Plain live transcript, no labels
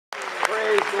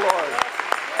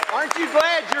Aren't you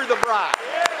glad you're the bride?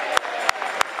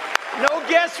 No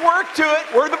guesswork to it.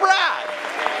 We're the bride.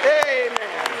 Amen.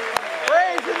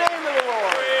 Praise the name of the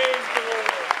Lord. Praise the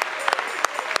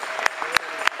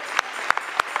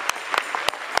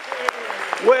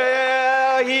Lord.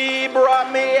 Well, he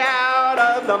brought me out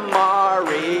of the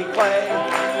miry clay.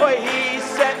 Well, he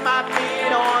set my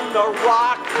feet on the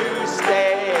rock to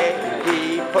stay.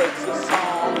 He puts a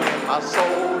song in my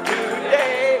soul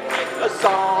today, a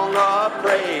song of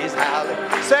praise.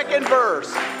 Hallelujah. Second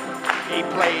verse. He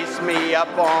placed me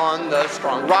up on the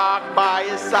strong rock by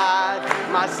his side.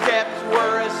 My steps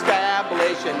were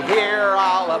established, and here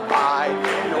I'll abide.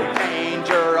 No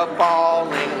danger of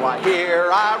falling while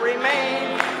here I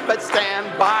remain, but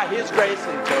stand by his grace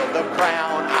until the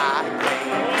crown I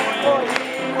gain. For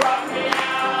he brought me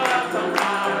out of the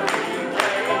miry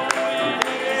clay.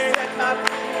 He set my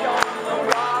feet on the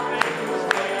rock to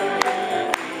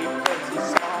stay. He puts a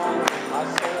song in my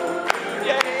soul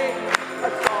today,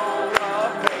 a song of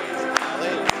praise.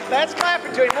 Hallelujah. Let's clap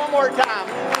it to him one more time.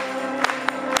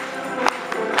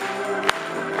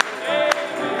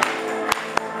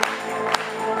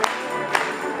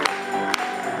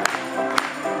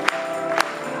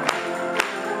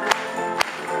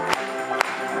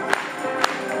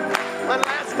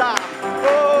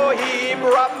 Oh, he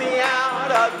brought me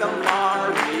out of the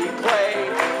miry clay.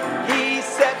 He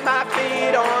set my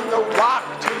feet on the rock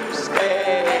to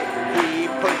stay. He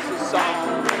puts a song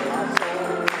in my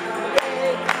soul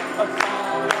today, a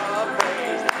song of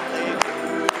praise.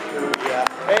 Hallelujah.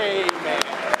 Amen.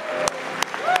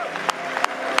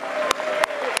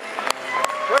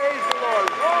 Praise the Lord.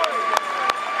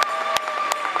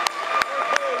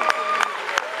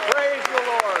 Praise the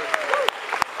Lord.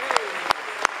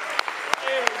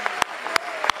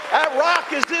 That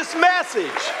rock is this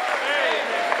message.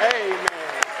 Amen.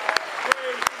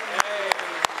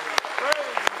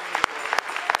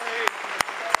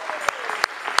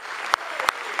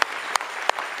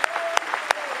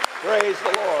 Praise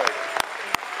the Lord.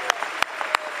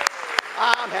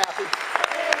 I'm happy.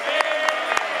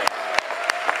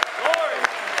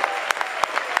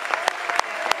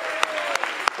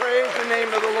 Praise the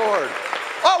name of the Lord.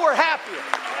 Oh, we're happy.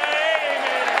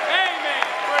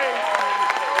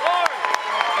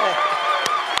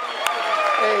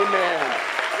 Amen.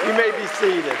 You may be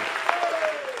seated.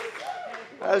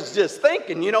 I was just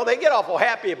thinking, you know, they get awful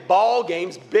happy at ball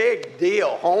games. Big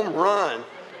deal. Home run.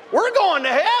 We're going to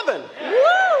heaven.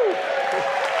 Woo!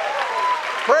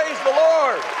 Praise the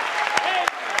Lord.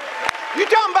 You're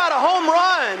talking about a home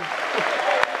run.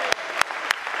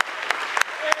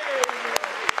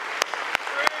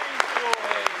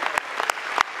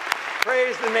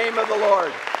 Praise the name of the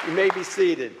Lord. You may be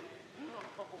seated.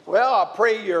 Well, I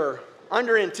pray you're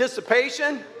under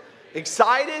anticipation,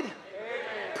 excited,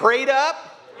 prayed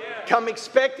up, come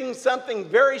expecting something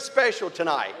very special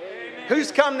tonight. Who's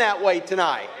come that way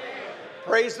tonight?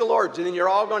 Praise the Lord. And then you're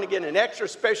all going to get an extra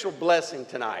special blessing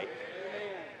tonight.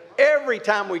 Every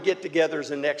time we get together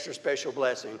is an extra special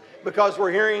blessing because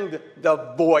we're hearing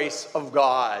the voice of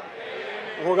God.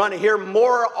 And we're going to hear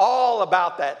more all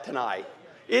about that tonight.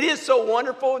 It is so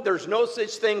wonderful. There's no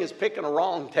such thing as picking a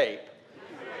wrong tape.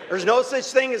 There's no such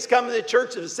thing as coming to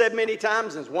church, as I've said many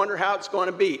times, and wonder how it's going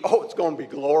to be. Oh, it's going to be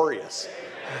glorious.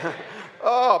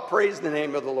 Oh, praise the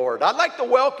name of the Lord. I'd like to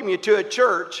welcome you to a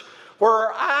church where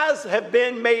our eyes have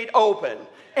been made open,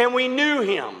 and we knew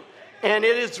him. And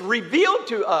it is revealed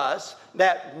to us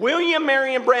that William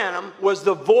Marion Branham was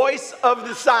the voice of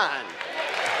the sign.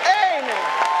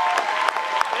 Amen.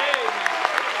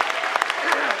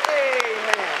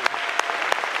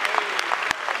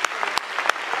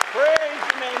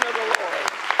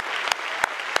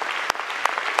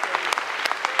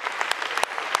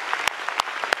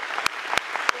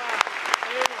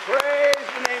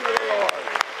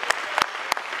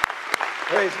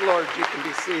 Praise the Lord, you can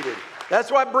be seated.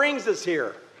 That's what brings us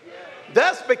here.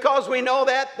 That's because we know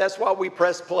that. That's why we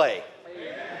press play.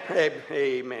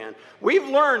 Amen. We've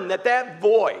learned that that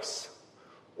voice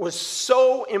was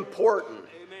so important.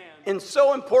 And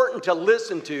so important to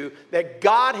listen to that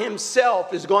God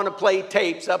himself is going to play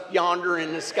tapes up yonder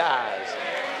in the skies.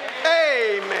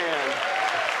 Amen.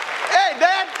 Hey,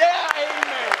 amen.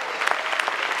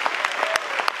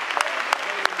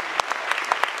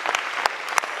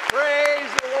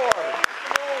 Praise the Lord.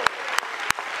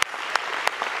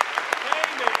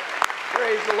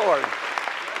 Praise the Lord.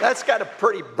 That's got to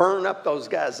pretty burn up those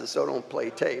guys that so don't play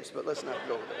tapes, but let's not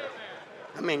go there.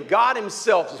 I mean, God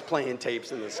himself is playing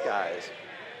tapes in the skies.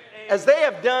 As they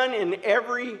have done in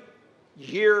every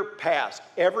year past,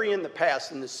 in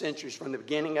the centuries from the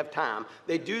beginning of time,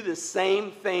 they do the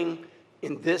same thing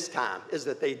in this time as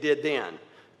that they did then.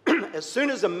 As soon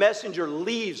as a messenger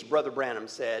leaves, Brother Banham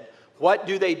said, what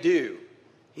do?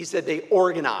 He said they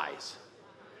organize.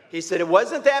 He said it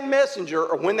wasn't that messenger,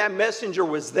 or when that messenger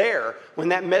was there, when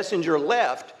that messenger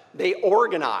left, they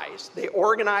organized. They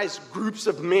organized groups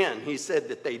of men, he said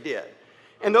that they did.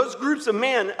 And those groups of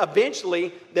men,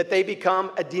 eventually, that they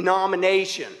become a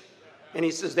denomination. And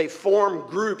he says they form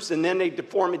groups and then they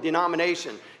form a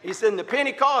denomination. He said in the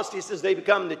Pentecost, he says they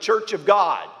become the Church of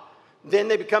God. Then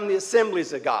they become the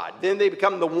Assemblies of God. Then they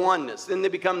become the oneness. Then they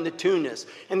become the two-ness.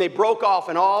 And they broke off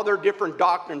in all their different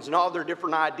doctrines and all their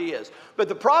different ideas. But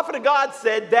the prophet of God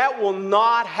said that will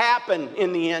not happen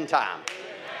in the end time.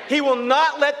 He will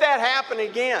not let that happen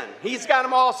again. He's got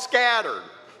them all scattered.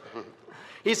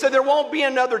 He said there won't be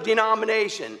another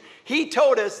denomination. He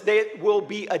told us they will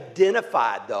be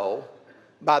identified, though,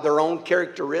 by their own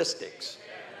characteristics.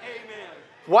 Amen.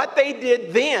 What they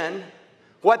did then,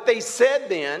 what they said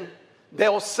then,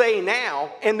 they'll say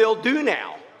now, and they'll do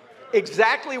now.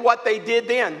 Exactly what they did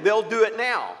then, they'll do it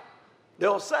now.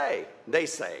 They'll say, they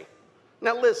say.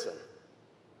 Now listen,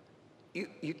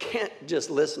 you can't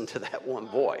just listen to that one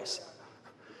voice.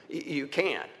 You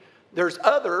can't. There's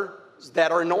others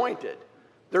that are anointed.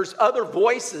 There's other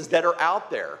voices that are out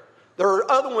there. There are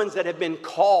other ones that have been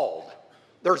called.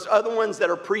 There's other ones that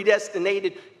are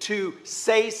predestinated to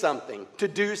say something, to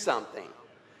do something.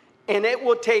 And it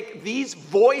will take these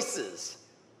voices,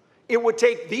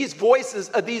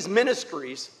 of these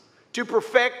ministries to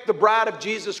perfect the bride of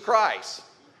Jesus Christ.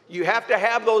 You have to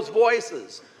have those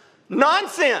voices.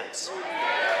 Nonsense.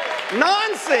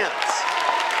 Nonsense.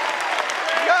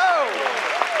 Go.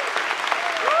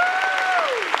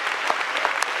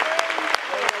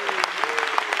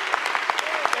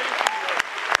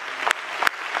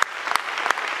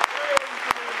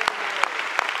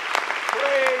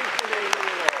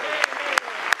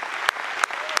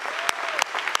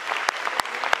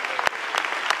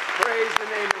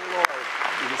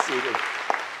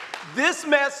 This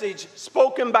message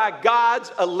spoken by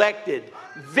God's elected,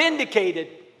 vindicated,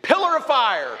 pillar of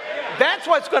fire. That's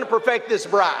what's going to perfect this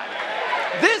bride.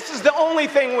 This is the only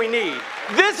thing we need.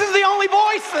 This is the only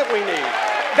voice that we need.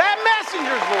 That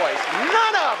messenger's voice,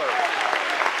 none other.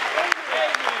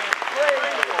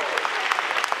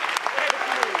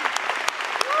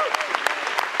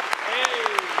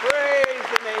 Praise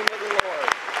the name of the Lord.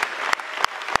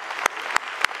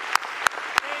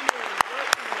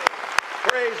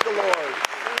 Praise the Lord.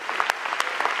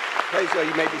 Praise the Lord.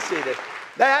 You may be seated.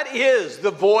 That is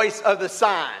the voice of the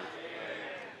sign.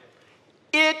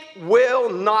 It will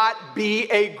not be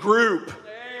a group.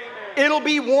 It'll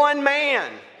be one man.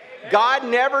 God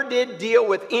never did deal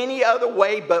with any other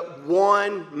way but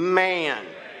one man.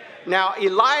 Now,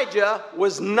 Elijah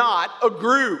was not a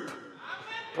group.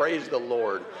 Praise the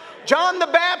Lord. John the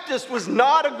Baptist was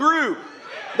not a group.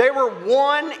 They were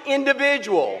one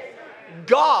individual.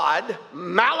 God,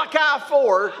 Malachi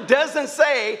 4, doesn't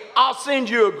say, I'll send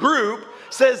you a group.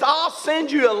 Says, I'll send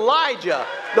you Elijah.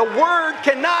 The word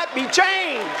cannot be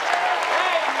changed.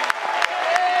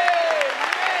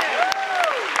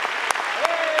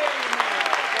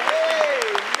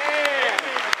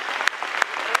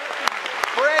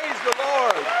 Praise the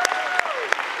Lord.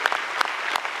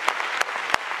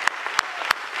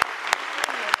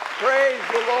 Praise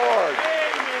the Lord.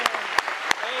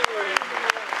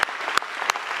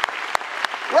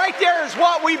 Right there is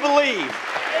what we believe.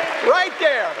 Right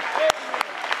there.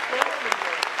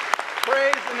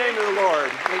 Praise the name of the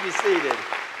Lord. You may be seated.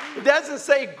 It doesn't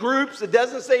say groups. It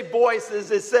doesn't say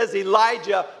voices. It says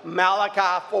Elijah,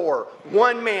 Malachi 4.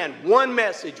 One man, one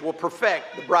message will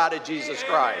perfect the bride of Jesus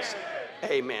Christ.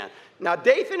 Amen. Now,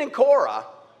 Dathan and Korah,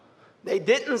 they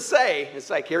didn't say, it's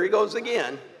like, here he goes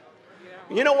again.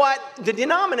 You know what? The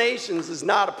denominations is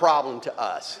not a problem to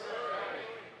us.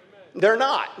 They're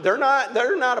not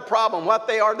a problem. What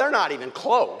they are, they're not even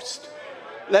close.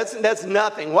 That's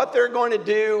nothing. What they're going to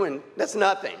do, and that's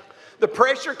nothing. The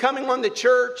pressure coming on the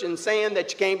church and saying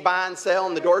that you can't buy and sell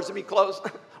and the doors will be closed,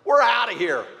 we're out of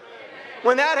here.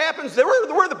 When that happens,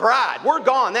 we're the bride. We're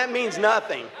gone. That means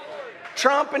nothing.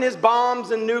 Trump and his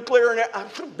bombs and nuclear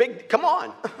and big, come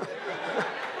on.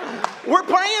 We're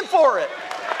praying for it.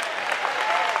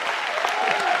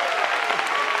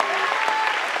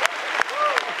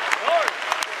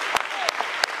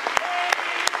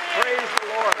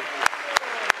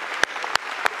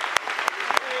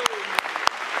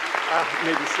 You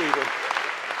may be seated.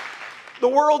 The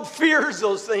world fears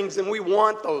those things and we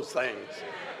want those things.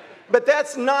 But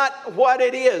that's not what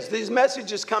it is. These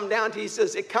messages come down to, he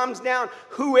says, it comes down,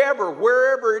 whoever,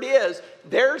 wherever it is,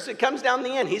 it comes down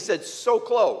the end. He said, so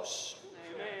close.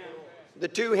 Amen. The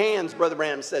two hands, Brother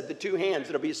Banham said, the two hands,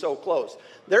 it'll be so close.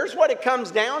 There's what it comes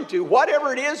down to,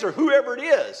 whatever it is or whoever it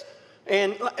is.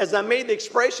 And as I made the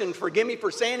expression, forgive me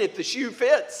for saying it, the shoe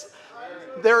fits.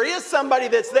 There is somebody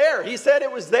that's there. He said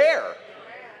it was there.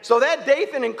 So that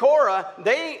Dathan and Korah,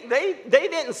 they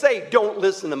didn't say, don't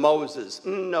listen to Moses.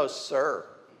 No, sir.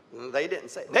 They didn't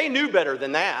say. They knew better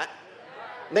than that.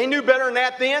 They knew better than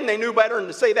that then. They knew better than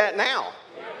to say that now.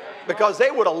 Because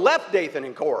they would have left Dathan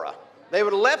and Korah. They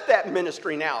would have left that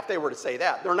ministry now if they were to say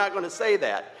that. They're not going to say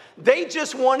that. They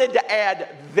just wanted to add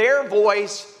their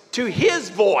voice to his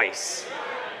voice.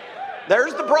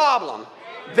 There's the problem.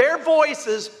 Their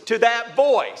voices to that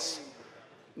voice.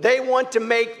 They want to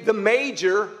make the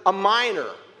major a minor.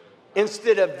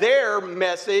 Instead of their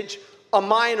message a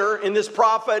minor, in this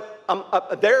prophet,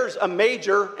 there's a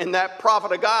major, and that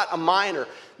prophet of God a minor.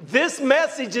 This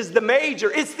message is the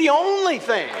major. It's the only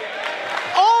thing.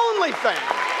 Only thing.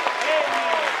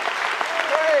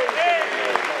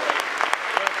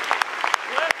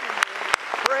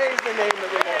 Praise the name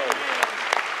of the Lord.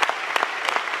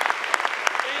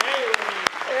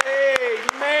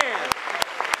 Amen.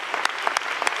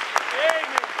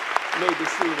 You may be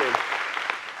seated.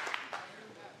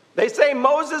 They say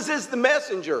Moses is the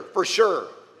messenger, for sure.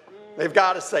 They've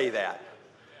got to say that.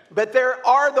 But there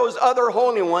are those other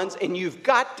holy ones, and you've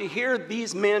got to hear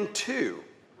these men too.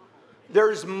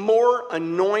 There's more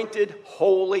anointed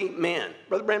holy men.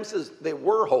 Brother Branham says they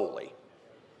were holy.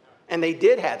 And they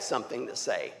did have something to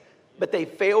say. But they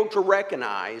failed to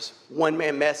recognize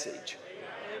one-man message.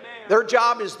 Their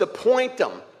job is to point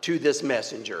them to this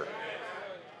messenger.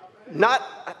 Not,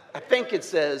 I think it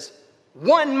says,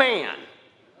 one man.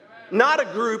 Not a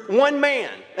group, one man.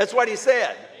 That's what he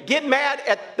said. Get mad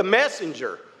at the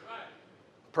messenger.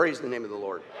 Praise the name of the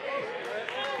Lord.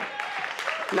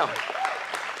 No.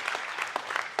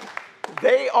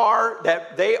 They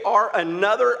are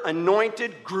another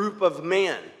anointed group of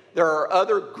men. There are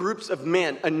other groups of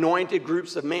men, anointed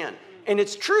groups of men. And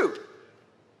it's true.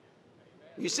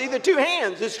 You see the two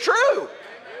hands, it's true. And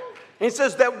he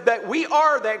says that we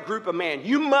are that group of men.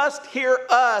 You must hear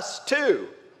us too.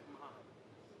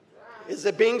 Is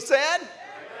it being said?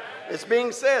 It's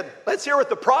being said. Let's hear what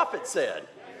the prophet said.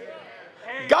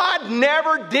 God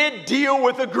never did deal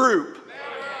with a group.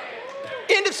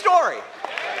 End of story.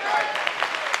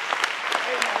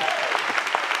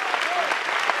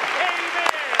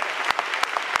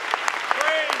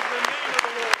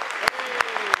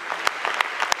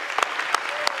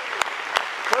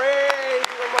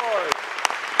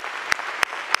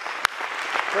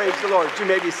 Praise the Lord. You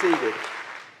may be seated.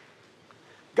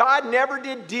 God never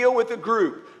did deal with a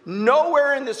group.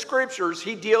 Nowhere in the scriptures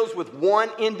he deals with one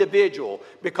individual,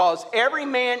 because every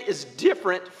man is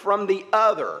different from the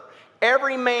other.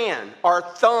 Every man, our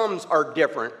thumbs are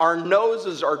different, our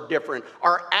noses are different,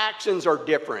 our actions are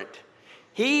different.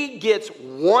 He gets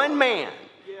one man.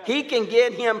 He can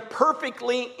get him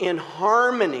perfectly in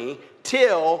harmony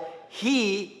till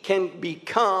he can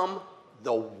become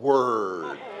the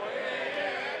Word.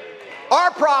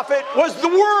 Our prophet was the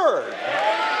Word.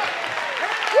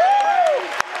 Woo!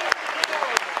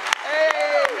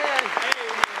 Amen.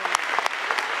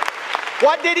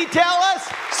 What did he tell us?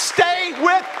 Stay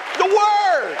with the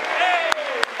Word.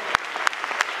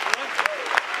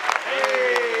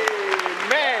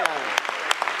 Amen.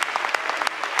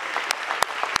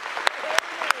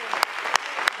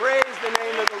 Praise the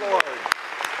name of the Lord.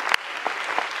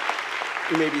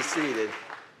 You may be seated.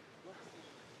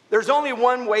 There's only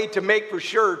one way to make for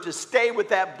sure to stay with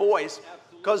that voice,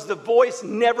 because the voice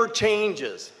never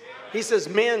changes. He says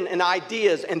men and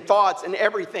ideas and thoughts and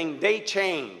everything, they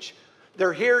change.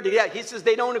 They're here together. He says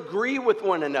they don't agree with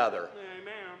one another.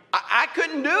 I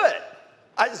couldn't do it.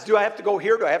 Do I have to go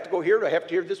here? Do I have to go here? Do I have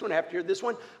to hear this one? I have to hear this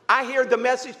one? I hear the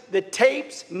message. The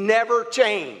tapes never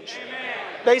change. Amen.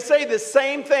 They say the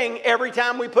same thing every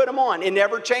time we put them on. It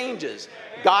never changes.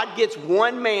 God gets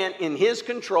one man in his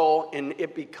control, and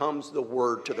it becomes the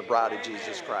Word to the bride of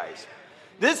Jesus Christ.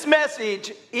 This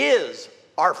message is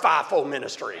our fivefold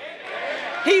ministry.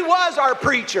 He was our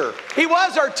preacher. He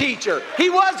was our teacher. He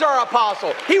was our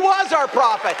apostle. He was our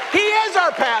prophet. He is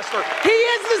our pastor. He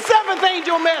is the seventh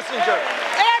angel messenger.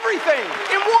 Everything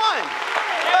in one.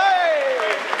 Hey!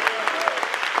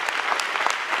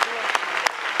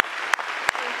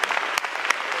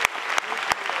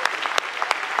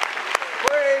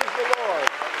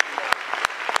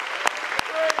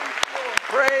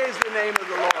 Praise the name of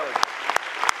the Lord.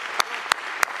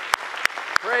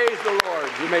 Praise the Lord.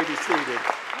 You may be seated.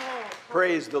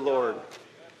 Praise the Lord.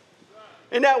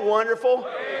 Isn't that wonderful?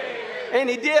 And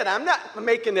he did. I'm not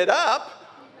making it up.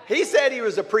 He said he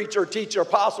was a preacher, teacher,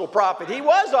 apostle, prophet. He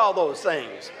was all those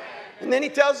things. And then he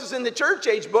tells us in the church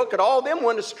age book that all of them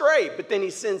went astray. But then he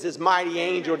sends his mighty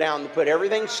angel down to put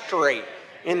everything straight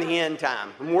in the end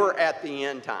time. And we're at the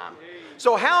end time.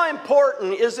 So how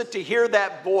important is it to hear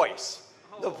that voice?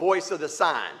 The voice of the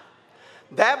sign.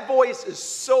 That voice is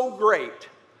so great.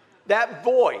 That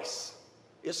voice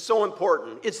is so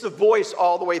important. It's the voice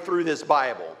all the way through this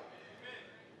Bible.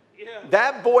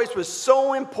 That voice was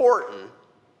so important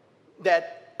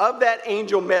that of that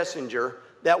angel messenger,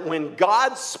 that when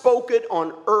God spoke it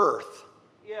on earth,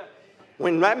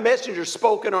 when that messenger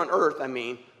spoke it on earth,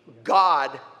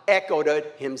 God echoed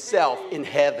it himself in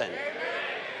heaven.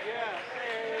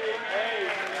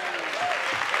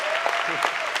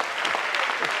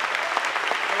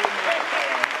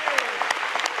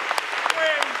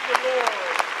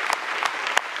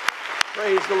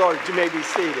 Praise the Lord. You may be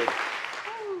seated.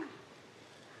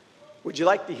 Would you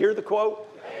like to hear the quote?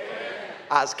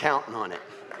 I was counting on it.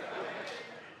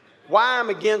 Why I'm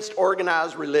against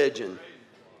organized religion.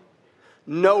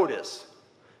 Notice,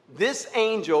 this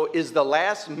angel is the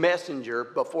last messenger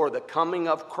before the coming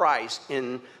of Christ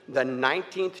in the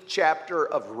 19th chapter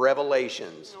of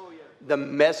Revelations. The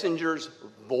messenger's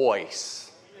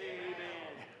voice.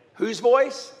 Whose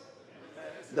voice?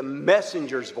 The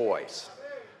messenger's voice.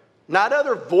 Not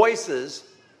other voices'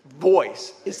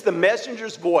 voice. It's the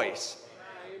messenger's voice.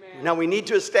 Now we need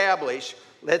to establish,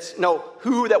 let's know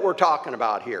who that we're talking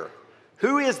about here.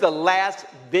 Who is the last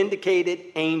vindicated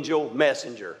angel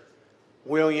messenger?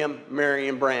 William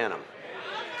Marion Banham.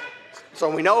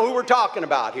 So we know who we're talking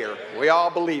about here. We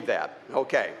all believe that.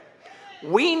 Okay.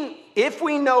 If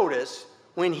we notice,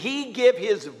 when he gave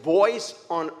his voice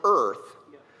on earth,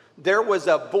 there was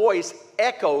a voice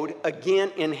echoed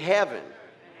again in heaven.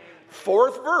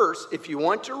 Fourth verse, if you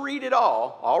want to read it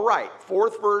all right,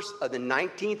 fourth verse of the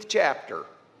 19th chapter.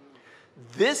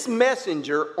 This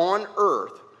messenger on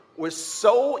earth was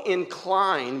so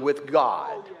inclined with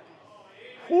God.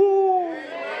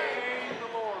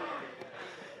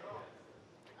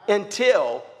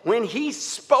 Until when he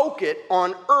spoke it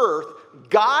on earth,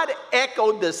 God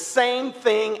echoed the same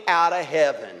thing out of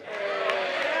heaven.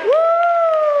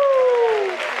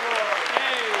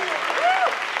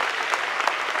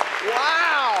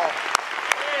 Wow.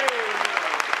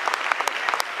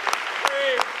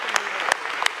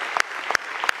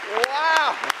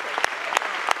 Wow.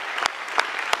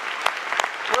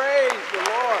 Praise the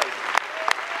Lord.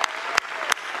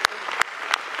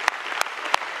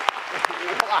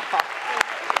 Wow.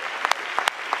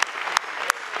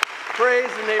 Praise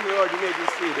the name of the Lord. You may be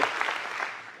seated.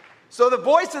 So the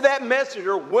voice of that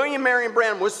messenger, William Marion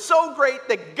Banham, was so great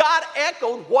that God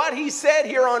echoed what he said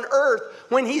here on earth.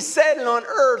 When he said it on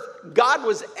earth, God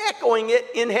was echoing it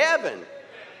in heaven.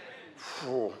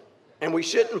 And we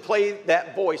shouldn't play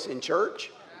that voice in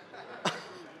church.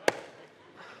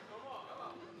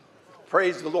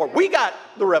 Praise the Lord. We got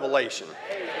the revelation.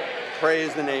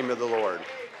 Praise the name of the Lord.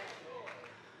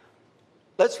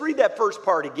 Let's read that first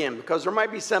part again, because there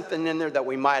might be something in there that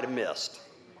we might have missed.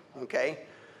 Okay?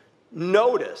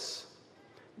 Notice,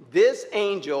 this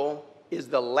angel is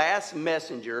the last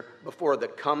messenger before the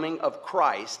coming of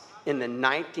Christ in the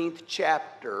 19th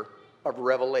chapter of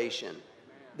Revelation.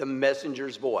 The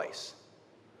messenger's voice.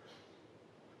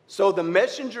 So the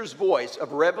messenger's voice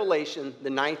of Revelation, the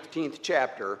 19th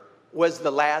chapter, was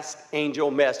the last angel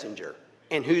messenger.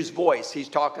 And whose voice he's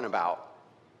talking about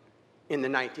in the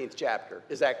 19th chapter.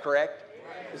 Is that correct?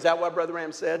 Is that what Brother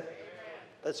Ram said?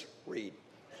 Let's read.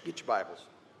 Get your Bibles.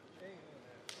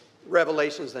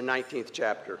 Revelation's the 19th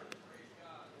chapter.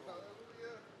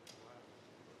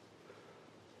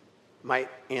 Might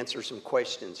answer some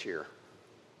questions here.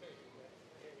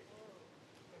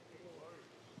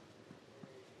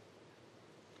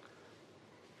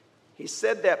 He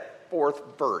said that fourth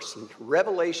verse.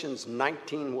 Revelations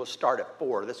 19 will start at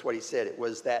 4. That's what he said. It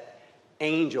was that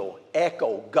angel,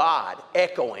 echo, God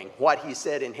echoing what he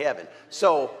said in heaven.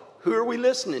 So who are we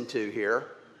listening to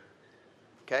here?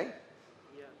 Okay?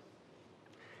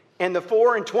 And the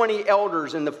 24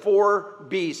 elders and the 4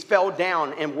 beasts fell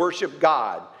down and worshiped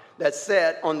God that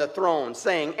sat on the throne,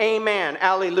 saying, Amen,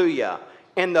 Alleluia.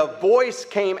 And the voice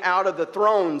came out of the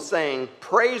throne, saying,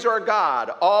 Praise our God,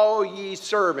 all ye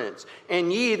servants,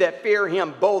 and ye that fear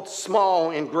him, both small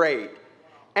and great.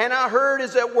 And I heard,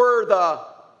 as it were, the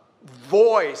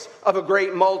voice of a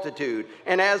great multitude,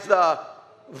 and as the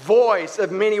voice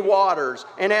of many waters,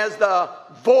 and as the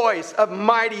voice of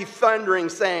mighty thundering,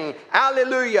 saying,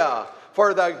 Alleluia,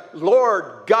 for the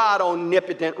Lord God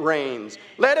omnipotent reigns.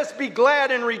 Let us be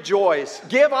glad and rejoice.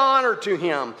 Give honor to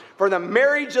him, for the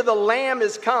marriage of the Lamb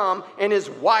is come, and his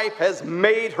wife has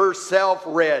made herself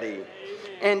ready.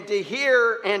 And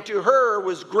to her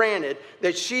was granted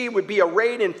that she would be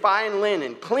arrayed in fine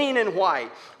linen, clean and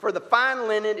white. For the fine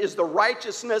linen is the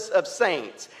righteousness of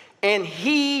saints. And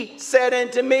he said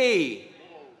unto me,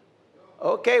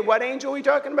 okay, what angel are we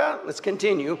talking about? Let's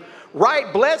continue.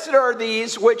 Right, blessed are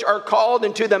these which are called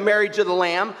into the marriage of the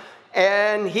Lamb.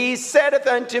 And he saith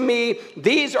unto me,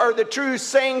 these are the true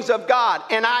sayings of God.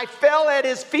 And I fell at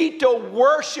his feet to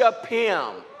worship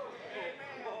him.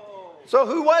 So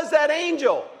who was that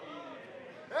angel?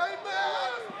 Amen.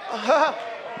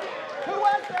 Who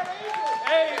was that angel?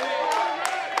 Amen.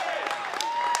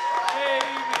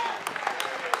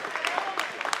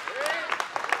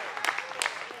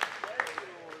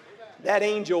 That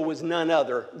angel was none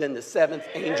other than the seventh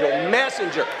angel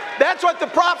messenger. That's what the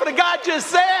prophet of God just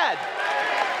said.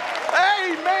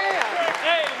 Amen.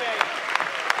 Amen.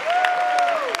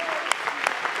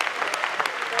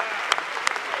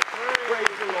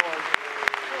 Praise the Lord.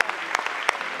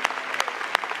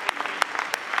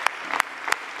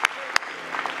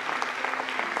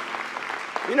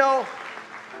 You know,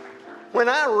 when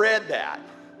I read that,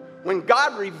 when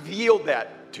God revealed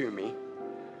that to me,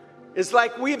 it's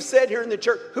like we've said here in the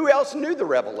church, who else knew the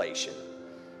revelation?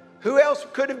 Who else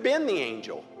could have been the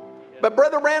angel? But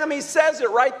Brother Banham, he says it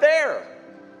right there.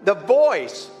 The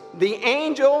voice, the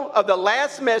angel of the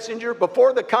last messenger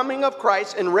before the coming of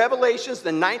Christ in Revelations,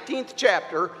 the 19th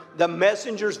chapter, the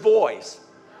messenger's voice.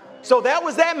 So that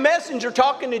was that messenger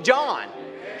talking to John.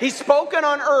 He's spoken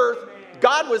on earth.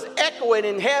 God was echoing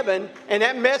in heaven, and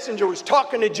that messenger was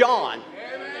talking to John.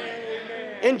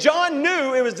 And John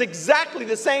knew it was exactly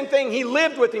the same thing. He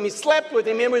lived with him. He slept with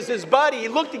him. It was his buddy. He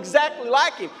looked exactly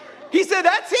like him. He said,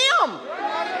 that's him.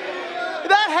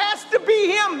 That has to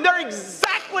be him. They're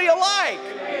exactly alike.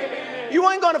 You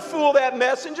ain't going to fool that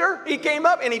messenger. He came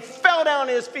up and he fell down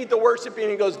at his feet to worship him.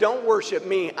 And he goes, don't worship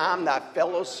me. I'm thy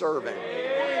fellow servant.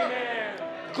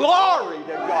 Glory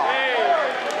to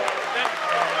God.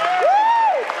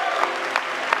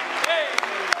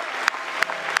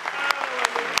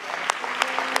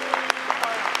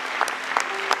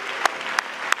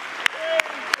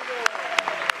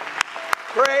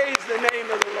 Praise the name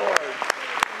of the Lord.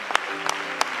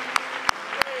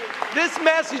 This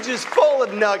message is full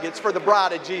of nuggets for the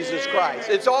bride of Jesus Christ.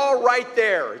 It's all right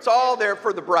there. It's all there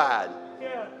for the bride.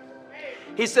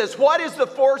 He says, what is the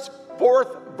fourth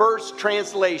verse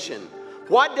translation?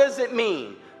 What does it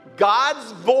mean?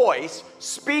 God's voice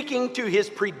speaking to his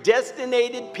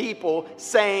predestinated people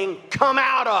saying, come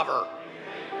out of her.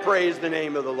 Praise the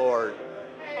name of the Lord.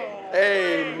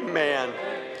 Amen.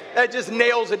 That just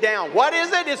nails it down. What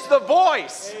is it? It's the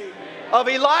voice of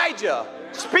Elijah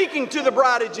speaking to the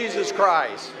bride of Jesus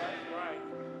Christ.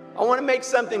 I want to make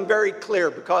something very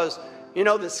clear because, you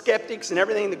know, the skeptics and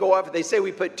everything that go off, they say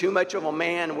we put too much of a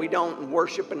man and we don't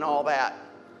worship and all that.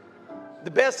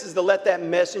 The best is to let that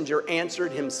messenger answer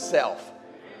it himself.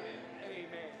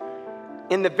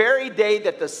 In the very day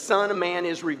that the Son of Man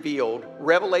is revealed,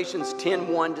 Revelations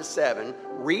 10:1-7,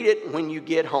 read it when you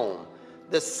get home.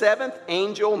 The seventh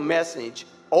angel message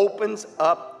opens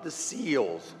up the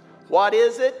seals. What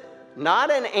is it?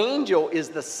 Not an angel is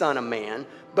the Son of Man,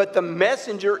 but the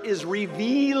messenger is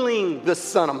revealing the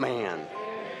Son of Man.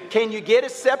 Can you get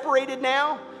it separated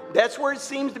now? That's where it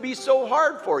seems to be so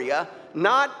hard for you.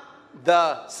 Not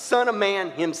the Son of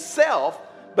Man himself,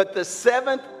 but the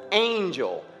seventh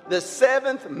angel, the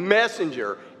seventh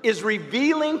messenger, is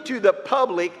revealing to the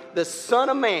public the Son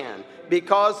of Man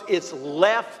because it's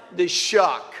left the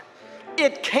shuck.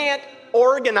 It can't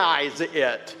organize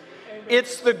it.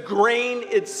 It's the grain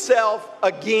itself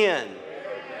again.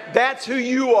 That's who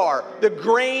you are, the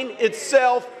grain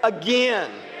itself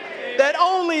again, that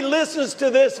only listens to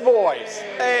this voice.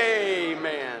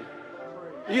 Amen.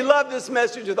 You love this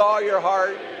message with all your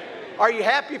heart? Are you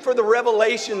happy for the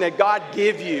revelation that God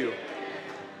give you?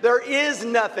 There is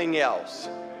nothing else.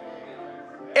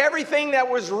 Everything that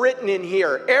was written in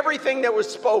here, everything that was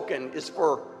spoken is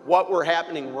for what we're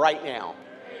happening right now.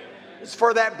 It's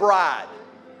for that bride,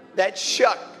 that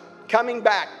shuck coming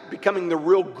back, becoming the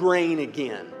real grain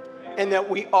again. And that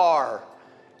we are.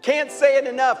 Can't say it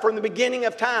enough from the beginning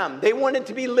of time. They wanted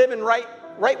to be living right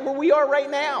where we are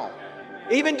right now.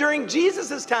 Even during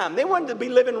Jesus' time, they wanted to be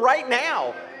living right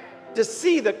now to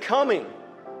see the coming.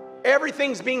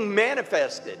 Everything's being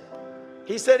manifested.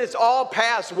 He said it's all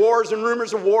past. Wars and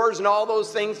rumors of wars and all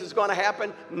those things is going to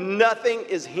happen. Nothing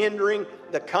is hindering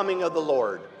the coming of the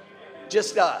Lord.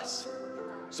 Just us.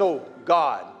 So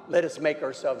God, let us make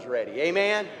ourselves ready.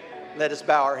 Amen? Let us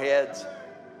bow our heads.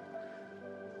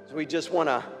 So we just want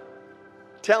to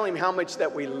tell him how much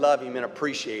that we love him and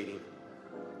appreciate him.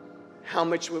 How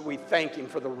much would we thank him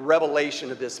for the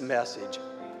revelation of this message.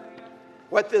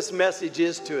 What this message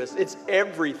is to us, it's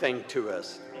everything to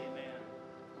us.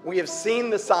 We have seen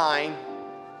the sign,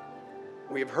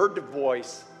 we have heard the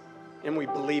voice, and we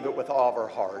believe it with all of our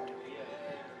heart.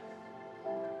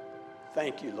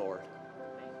 Thank you, Lord.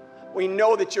 We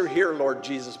know that you're here, Lord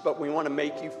Jesus, but we want to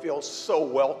make you feel so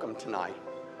welcome tonight.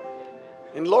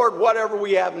 And Lord, whatever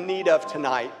we have need of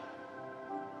tonight,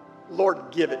 Lord,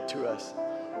 give it to us.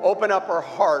 Open up our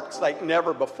hearts like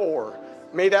never before.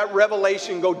 May that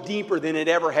revelation go deeper than it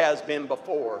ever has been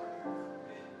before.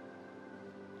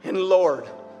 And Lord,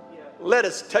 let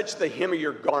us touch the hem of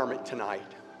your garment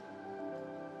tonight.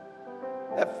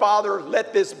 That Father,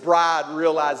 let this bride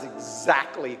realize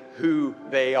exactly who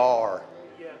they are.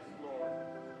 Yes, Lord.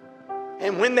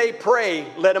 And when they pray,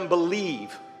 let them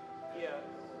believe. Yes.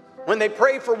 When they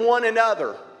pray for one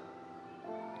another,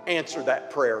 answer that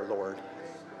prayer, Lord.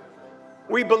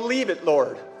 We believe it,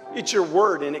 Lord. It's your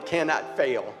word and it cannot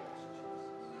fail.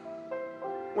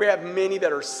 We have many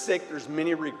that are sick. There's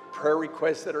many prayer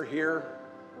requests that are here.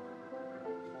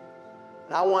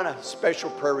 And I want a special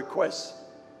prayer request.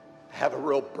 Have a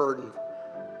real burden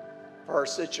for our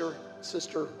sister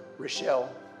Rochelle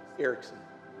Erickson.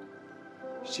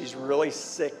 She's really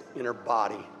sick in her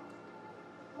body.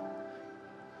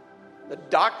 The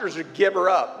doctors would give her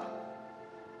up,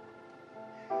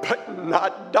 but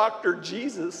not Dr.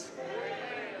 Jesus.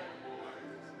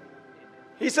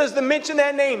 He says to mention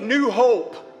that name, New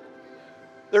Hope.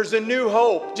 There's a new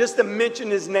hope just to mention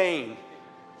his name.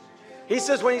 He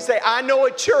says when you say, I know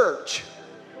a church,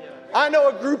 I know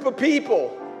a group of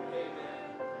people,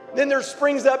 then there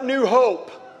springs up new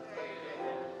hope.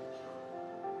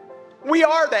 We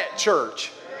are that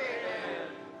church.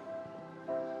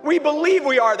 We believe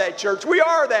we are that church. We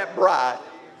are that bride.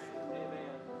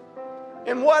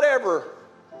 And whatever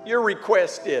your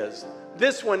request is,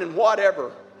 this one and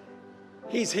whatever,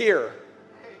 he's here.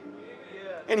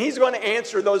 And he's going to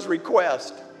answer those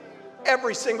requests.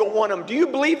 Every single one of them. Do you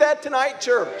believe that tonight,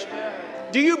 church?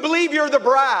 Do you believe you're the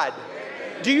bride?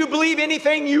 Do you believe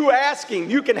anything you ask him,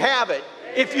 you can have it?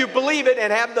 If you believe it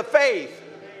and have the faith.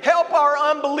 Help our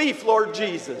unbelief, Lord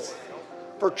Jesus.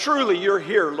 For truly you're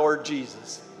here, Lord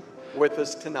Jesus, with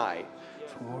us tonight.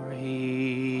 For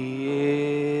he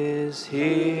is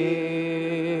here.